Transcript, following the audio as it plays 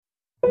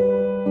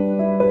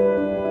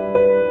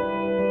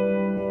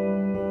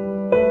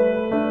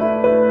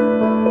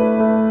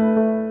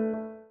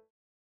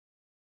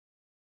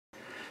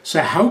So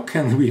how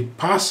can we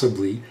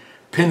possibly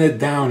pin it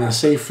down and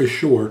say for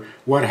sure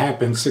what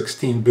happened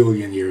 16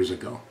 billion years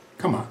ago?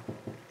 Come on.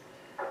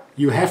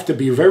 You have to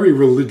be very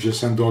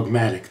religious and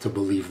dogmatic to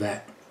believe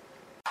that.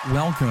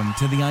 Welcome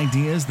to the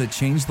Ideas That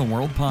Change the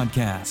World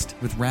podcast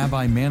with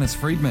Rabbi Manis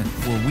Friedman,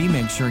 where we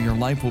make sure your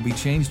life will be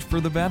changed for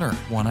the better,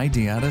 one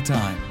idea at a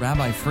time.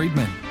 Rabbi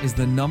Friedman is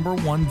the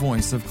 #1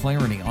 voice of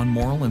clarity on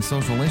moral and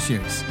social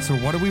issues. So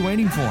what are we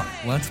waiting for?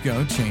 Let's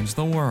go change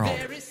the world.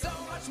 There is so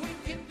much we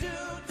can do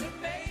to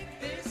make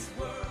this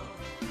world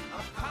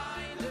a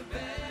kinder,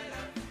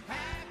 better,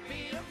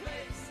 happier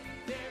place.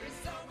 There is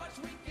so much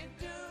we can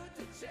do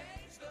to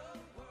change the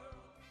world.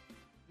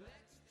 Let's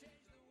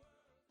change the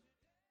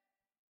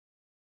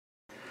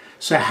world.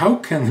 So how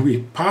can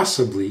we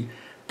possibly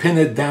pin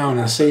it down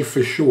and say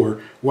for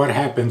sure what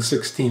happened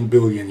 16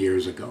 billion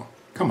years ago?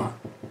 Come on.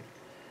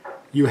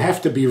 You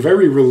have to be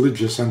very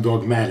religious and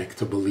dogmatic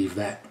to believe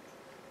that.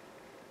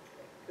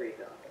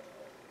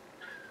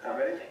 How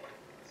many?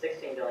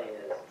 16 billion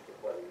is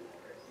before the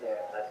universe. So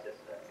that's just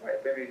Right,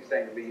 maybe he's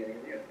saying the beginning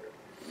of the universe.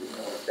 You don't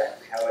know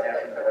exactly how it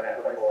happened, but what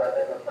happened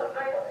before.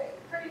 I'm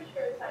pretty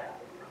sure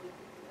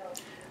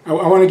it's I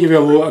want to give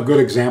you a good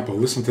example.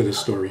 Listen to this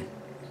story.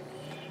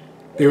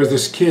 There was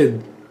this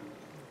kid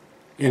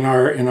in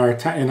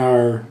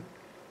our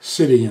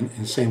city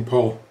in St.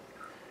 Paul.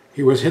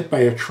 He was hit by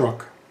a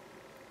truck,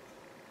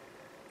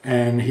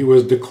 and he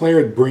was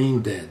declared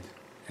brain dead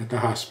at the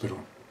hospital.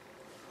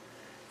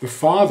 The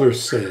father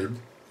said,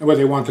 well,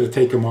 they wanted to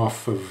take him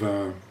off of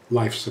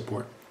life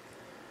support,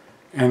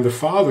 and the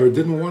father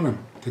didn't want him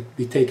to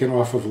be taken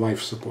off of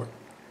life support.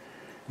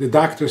 The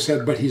doctor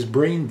said, but he's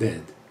brain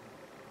dead.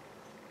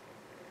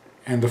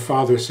 And the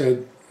father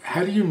said,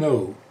 how do you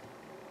know?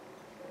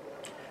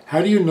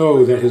 How do you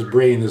know that his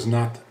brain is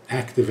not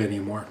active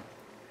anymore?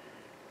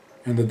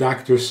 And the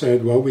doctor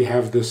said, well, we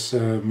have this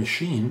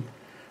machine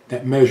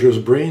that measures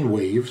brain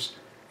waves,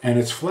 and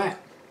it's flat.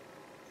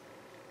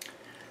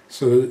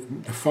 So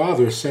the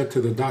father said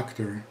to the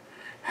doctor,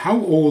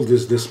 how old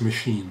is this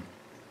machine?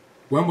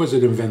 When was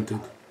it invented?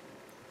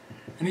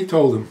 And he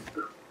told him.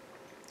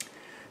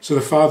 So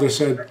the father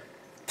said,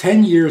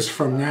 10 years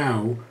from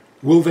now,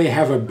 will they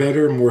have a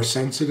better, more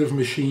sensitive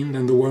machine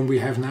than the one we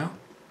have now?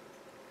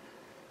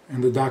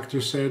 And the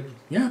doctor said,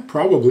 yeah,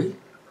 probably.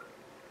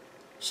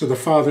 So the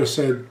father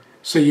said,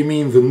 so you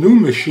mean the new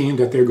machine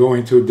that they're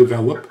going to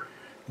develop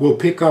will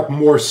pick up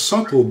more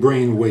subtle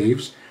brain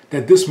waves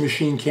that this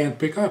machine can't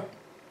pick up?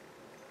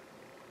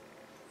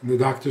 And the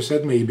doctor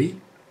said,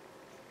 maybe.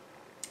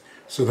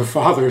 So the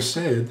father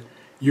said,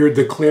 you're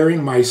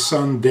declaring my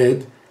son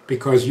dead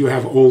because you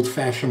have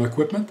old-fashioned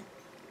equipment?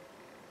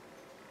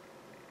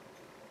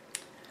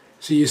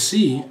 So you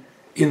see,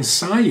 in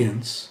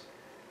science,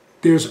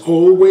 there's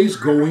always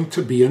going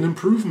to be an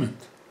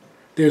improvement.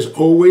 There's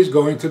always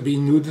going to be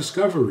new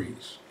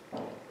discoveries.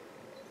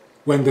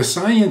 When the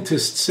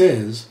scientist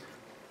says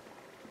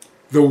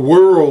the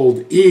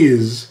world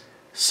is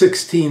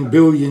 16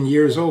 billion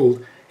years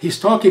old, he's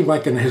talking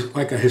like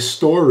a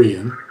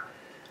historian,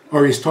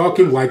 or he's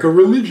talking like a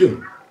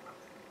religion.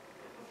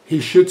 He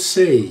should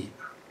say,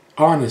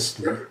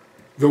 honestly,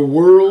 the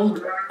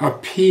world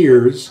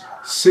appears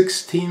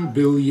 16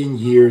 billion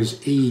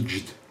years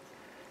aged.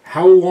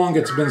 How long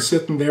it's been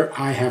sitting there,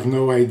 I have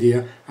no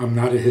idea. I'm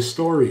not a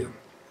historian.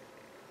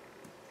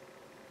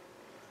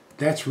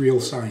 That's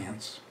real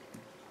science.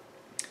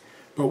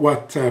 But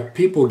what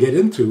people get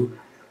into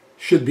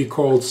should be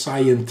called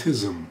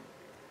scientism,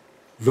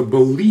 the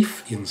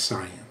belief in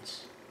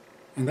science.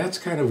 And that's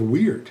kind of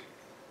weird,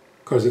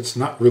 because it's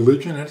not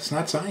religion and it's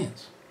not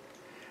science.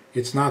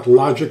 It's not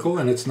logical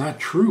and it's not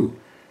true.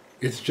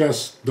 It's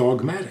just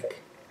dogmatic.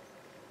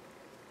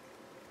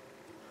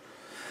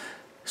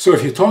 So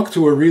if you talk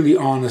to a really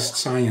honest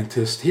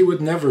scientist, he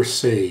would never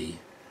say,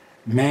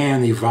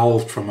 man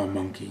evolved from a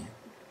monkey.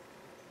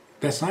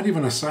 That's not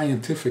even a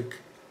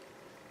scientific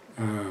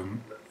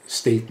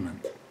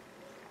statement.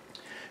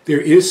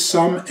 There is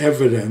some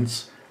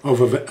evidence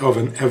of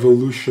an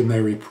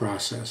evolutionary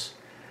process.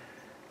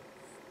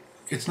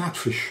 It's not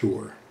for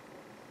sure.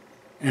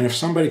 And if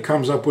somebody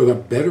comes up with a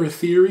better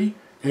theory,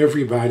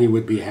 everybody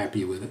would be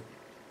happy with it.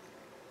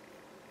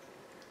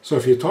 So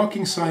if you're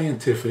talking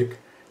scientific,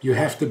 you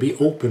have to be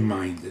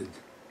open-minded,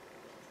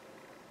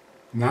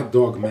 not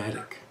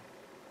dogmatic.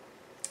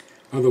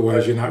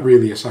 Otherwise, you're not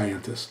really a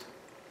scientist.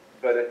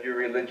 But if you're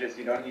religious,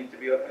 you don't need to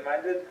be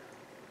open-minded?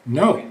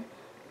 No. I mean,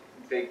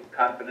 you say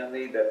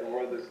confidently that the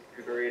world was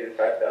created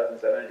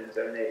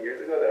 5,778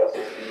 years ago? That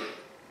also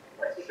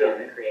seems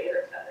silly. the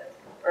creator said it.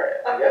 All right,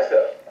 I guess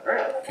so. All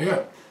right.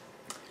 Yeah.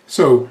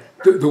 So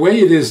the way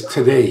it is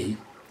today,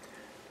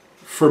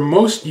 for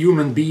most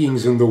human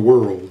beings in the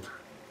world,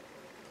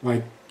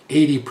 like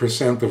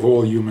 80% of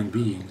all human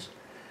beings,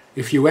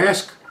 if you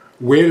ask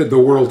where did the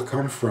world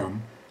come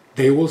from,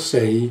 they will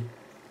say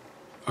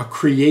a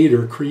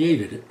creator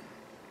created it.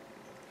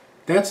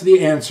 That's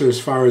the answer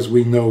as far as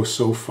we know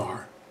so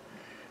far.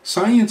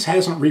 Science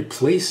hasn't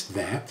replaced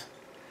that.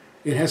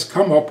 It has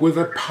come up with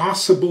a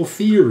possible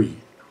theory.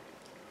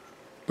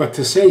 But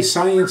to say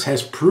science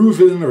has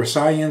proven or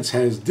science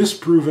has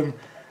disproven,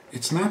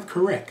 it's not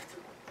correct.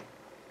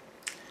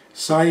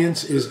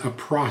 Science is a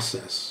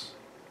process.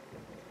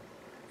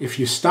 If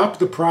you stop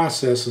the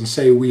process and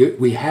say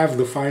we have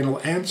the final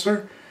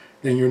answer,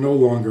 then you're no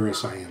longer a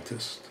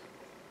scientist.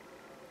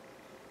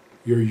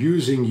 You're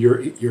using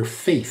your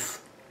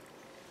faith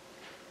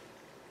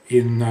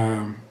in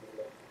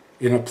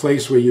a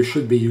place where you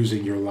should be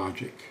using your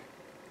logic.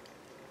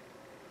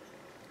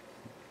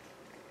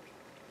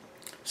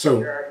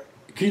 So,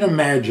 can you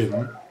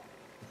imagine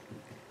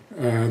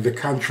the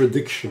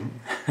contradiction,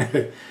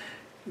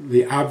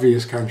 the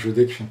obvious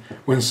contradiction,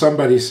 when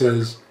somebody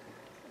says,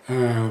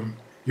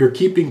 you're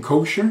keeping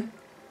kosher?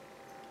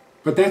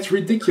 But that's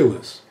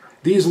ridiculous.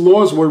 These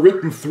laws were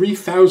written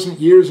 3,000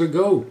 years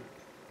ago.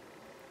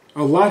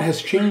 A lot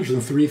has changed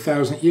in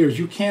 3,000 years.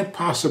 You can't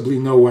possibly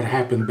know what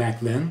happened back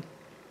then.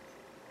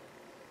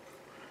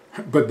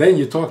 But then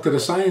you talk to the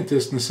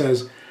scientist and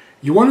says,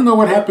 you want to know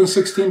what happened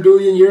 16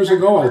 billion years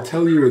ago? I'll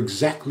tell you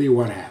exactly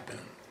what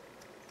happened.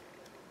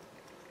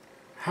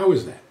 How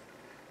is that?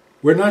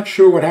 We're not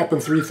sure what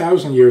happened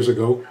 3,000 years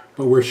ago,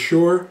 but we're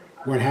sure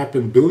what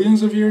happened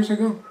billions of years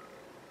ago?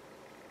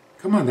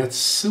 Come on, that's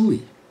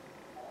silly.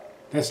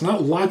 That's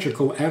not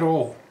logical at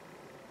all.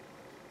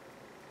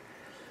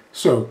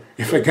 So,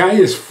 if a guy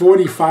is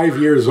 45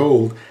 years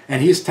old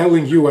and he's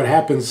telling you what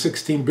happened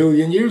 16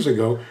 billion years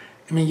ago,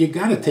 I mean, you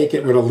got to take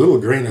it with a little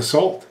grain of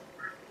salt.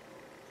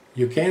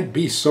 You can't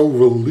be so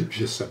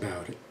religious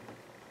about it.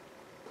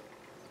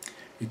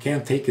 You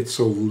can't take it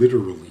so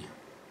literally.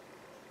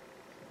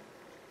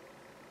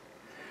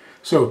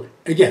 So,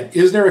 again,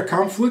 is there a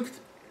conflict?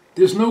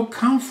 There's no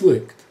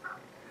conflict.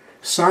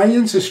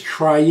 Science is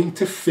trying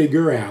to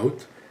figure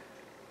out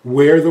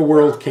where the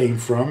world came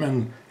from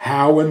and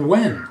how and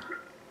when.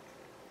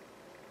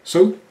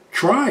 So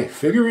try,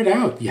 figure it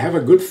out. You have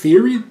a good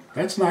theory?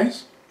 That's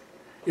nice.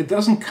 It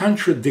doesn't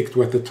contradict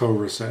what the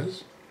Torah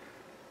says.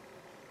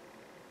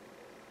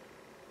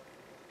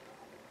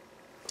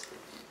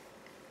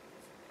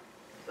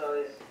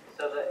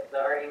 So the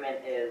argument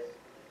is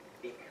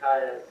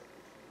because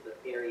the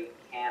theory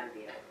can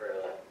be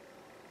improved,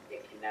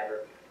 it can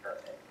never be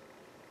perfect.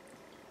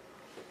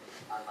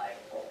 Unlike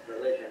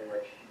religion,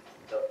 which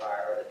so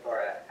far, or the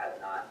Torah, has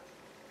not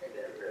been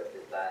improved.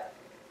 Is that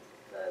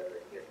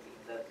your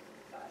thesis?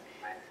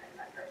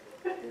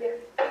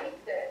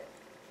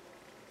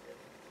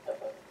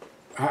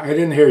 I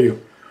didn't hear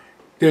you.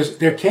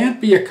 There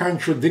can't be a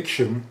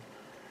contradiction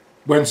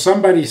when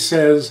somebody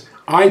says,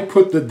 I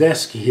put the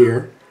desk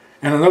here,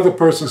 and another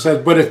person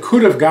says, but it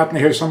could have gotten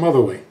here some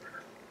other way.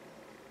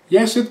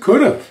 Yes, it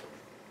could have.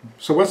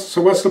 So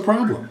what's the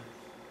problem?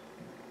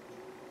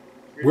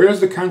 Where's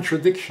the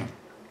contradiction?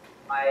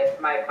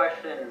 My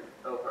question,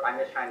 I'm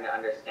just trying to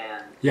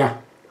understand. Yeah.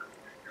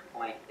 Your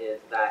point is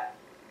that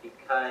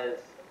because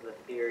the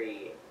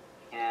theory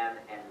can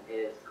and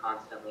is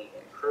constantly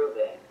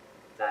improving,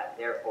 that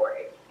therefore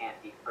it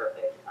can't be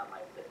perfect,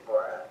 unlike the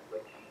Torah,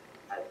 which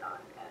has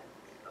not, and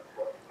of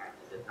course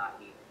apparently does not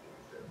need to be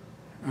improved.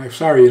 I'm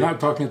sorry, you're not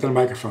talking into the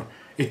microphone.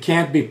 It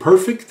can't be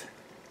perfect?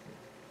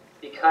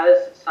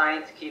 Because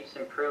science keeps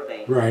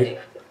improving, Right. it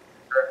can't be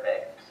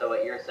perfect. So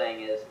what you're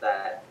saying is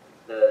that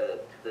the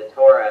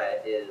Torah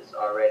is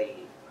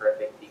already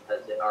perfect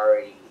because it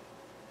already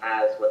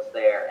has what's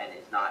there and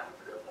is not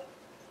improving.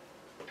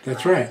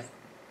 That's right.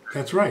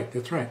 That's right.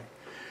 That's right.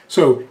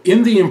 So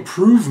in the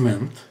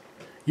improvement,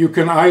 you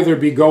can either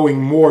be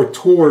going more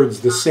towards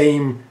the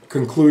same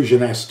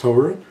conclusion as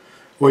Torah,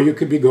 or you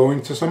could be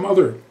going to some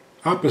other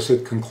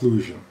opposite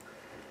conclusion.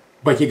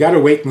 But you got to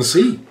wait and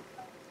see.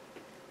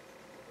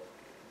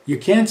 You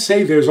can't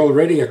say there's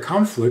already a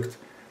conflict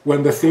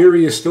when the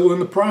theory is still in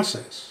the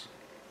process.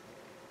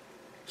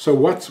 So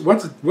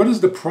what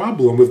is the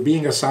problem with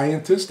being a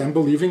scientist and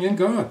believing in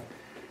God?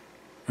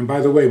 And by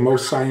the way,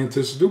 most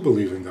scientists do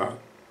believe in God.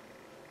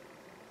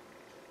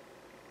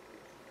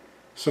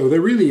 So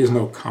there really is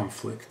no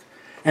conflict.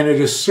 And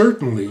it is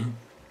certainly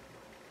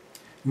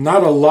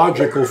not a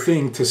logical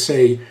thing to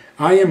say,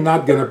 I am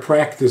not going to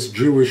practice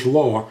Jewish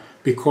law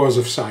because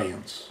of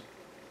science.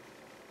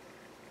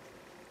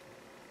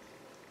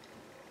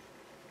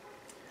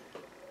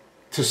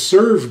 To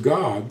serve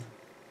God,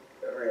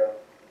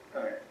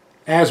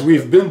 as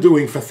we've been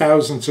doing for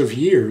thousands of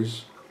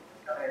years,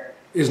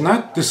 is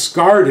not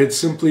discarded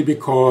simply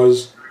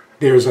because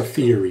there's a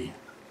theory.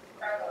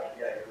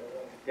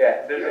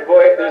 Yeah, there's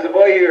a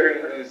boy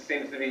here who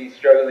seems to be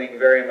struggling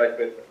very much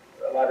with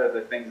a lot of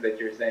the things that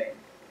you're saying.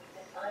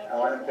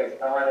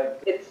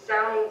 It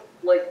sounds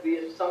like the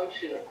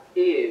assumption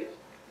is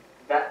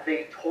that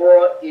the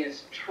Torah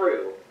is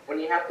true when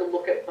you have to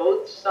look at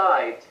both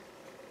sides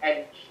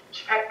and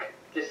check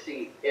to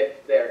see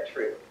if they're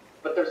true.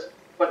 But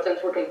since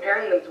we're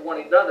comparing them to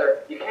one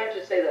another, you can't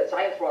just say that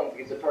science is wrong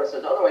because the Torah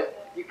says otherwise.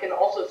 You can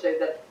also say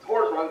that the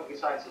Torah is wrong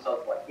because science says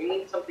otherwise. We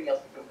need something else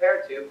to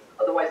compare to.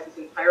 Otherwise, this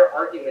entire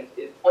argument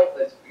is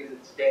pointless because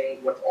it's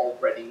stating what's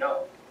already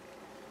known.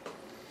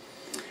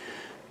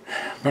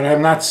 But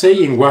I'm not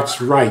saying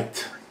what's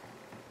right.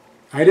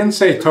 I didn't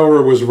say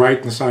Torah was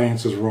right and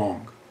science is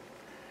wrong.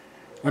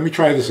 Let me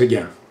try this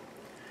again.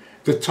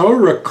 The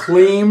Torah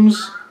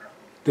claims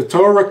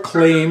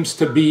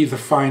to be the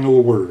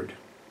final word.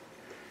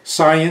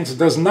 Science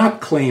does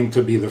not claim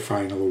to be the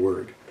final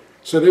word.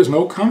 So there's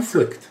no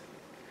conflict.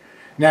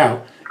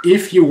 Now,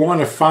 if you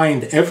want to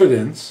find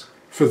evidence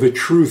for the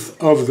truth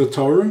of the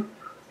Torah,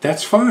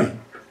 that's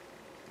fine.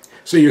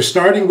 So you're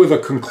starting with a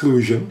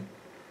conclusion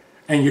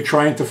and you're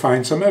trying to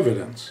find some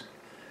evidence.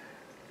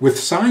 With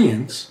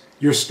science,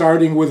 you're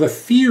starting with a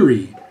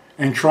theory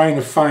and trying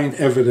to find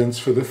evidence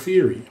for the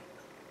theory.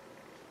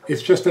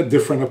 It's just a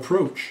different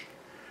approach.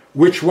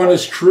 Which one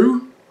is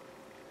true?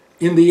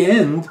 In the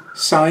end,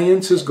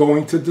 science is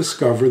going to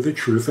discover the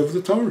truth of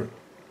the Torah.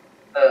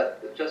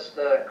 Just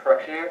a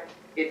correction here.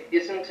 It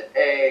isn't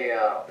a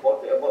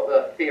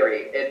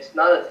theory. It's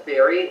not a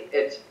theory.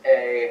 It's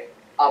a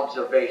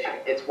observation.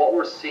 It's what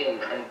we're seeing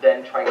and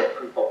then trying to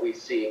prove what we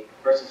see,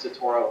 versus the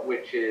Torah,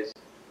 which is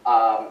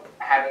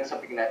having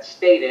something that's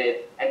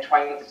stated and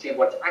trying to see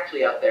what's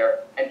actually out there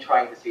and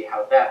trying to see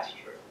how that's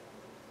true.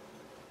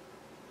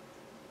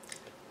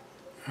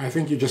 I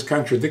think you just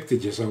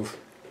contradicted yourself.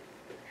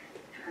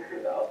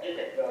 No.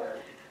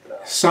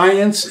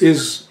 Science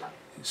is,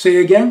 say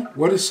again,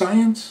 what is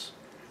science?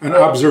 An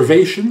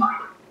observation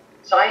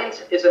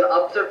Science is an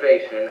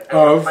observation and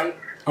of trying-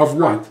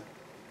 what?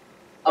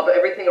 of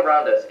everything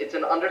around us. It's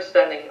an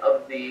understanding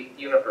of the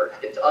universe.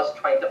 It's us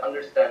trying to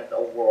understand the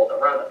world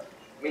around us.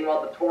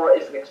 Meanwhile, the Torah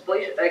is an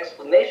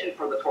explanation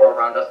for the Torah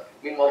around us.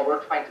 Meanwhile,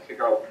 we're trying to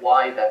figure out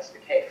why that's the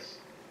case.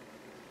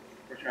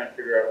 We're trying to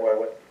figure out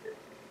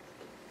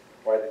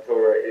why the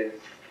Torah is.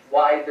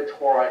 Why the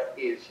Torah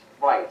is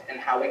right and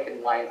how we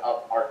can line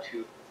up our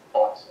two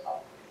thoughts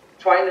up.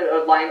 Trying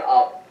to line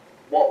up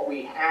what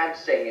we have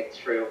saying it's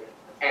true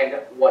and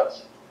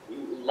what's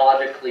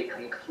logically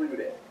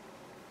concluded.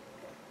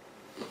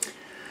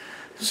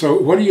 So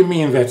what do you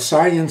mean that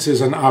science is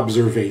an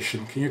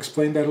observation? Can you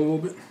explain that a little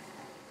bit?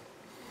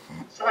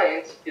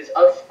 Science is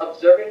us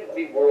observing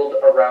the world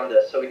around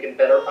us so we can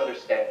better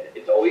understand it.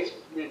 It's always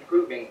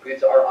improving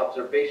because our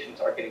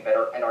observations are getting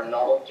better and our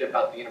knowledge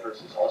about the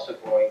universe is also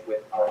growing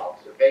with our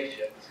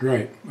observations.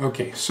 Right.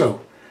 Okay.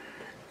 So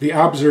the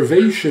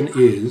observation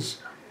is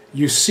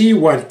you see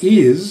what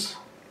is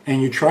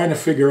and you're trying to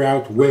figure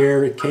out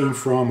where it came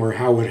from or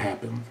how it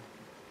happened.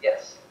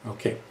 Yes.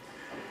 Okay.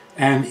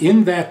 And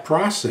in that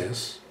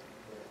process,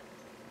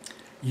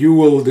 you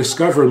will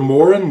discover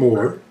more and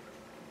more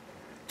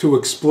to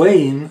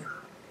explain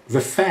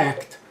the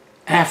fact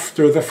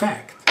after the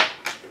fact.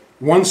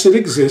 Once it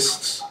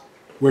exists,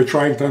 we're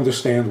trying to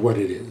understand what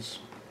it is.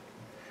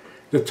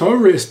 The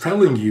Torah is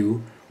telling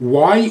you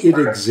why it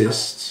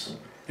exists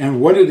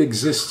and what it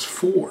exists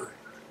for.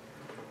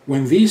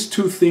 When these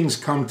two things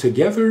come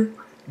together,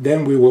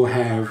 then we will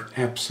have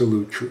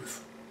absolute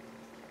truth.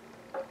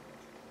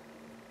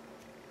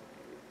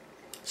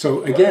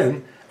 So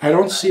again, I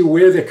don't see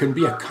where there can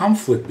be a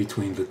conflict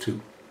between the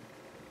two.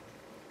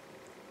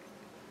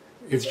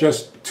 It's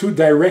just two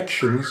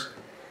directions.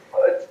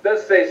 Well, it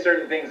does say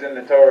certain things in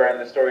the Torah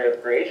and the story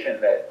of creation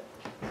that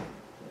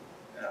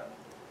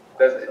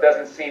it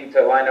doesn't seem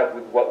to line up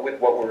with what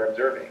we're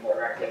observing.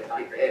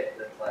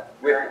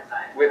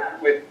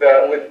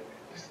 With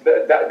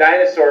the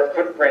dinosaur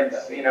footprints,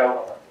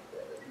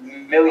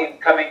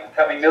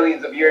 coming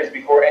millions of years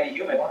before any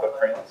human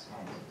footprints.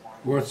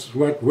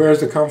 Where's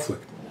the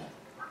conflict?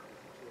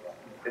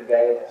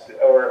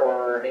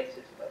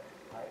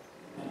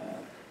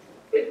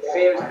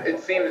 It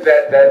seems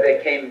that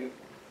they came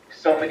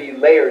so many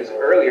layers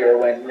earlier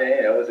when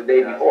it was the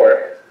day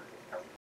before.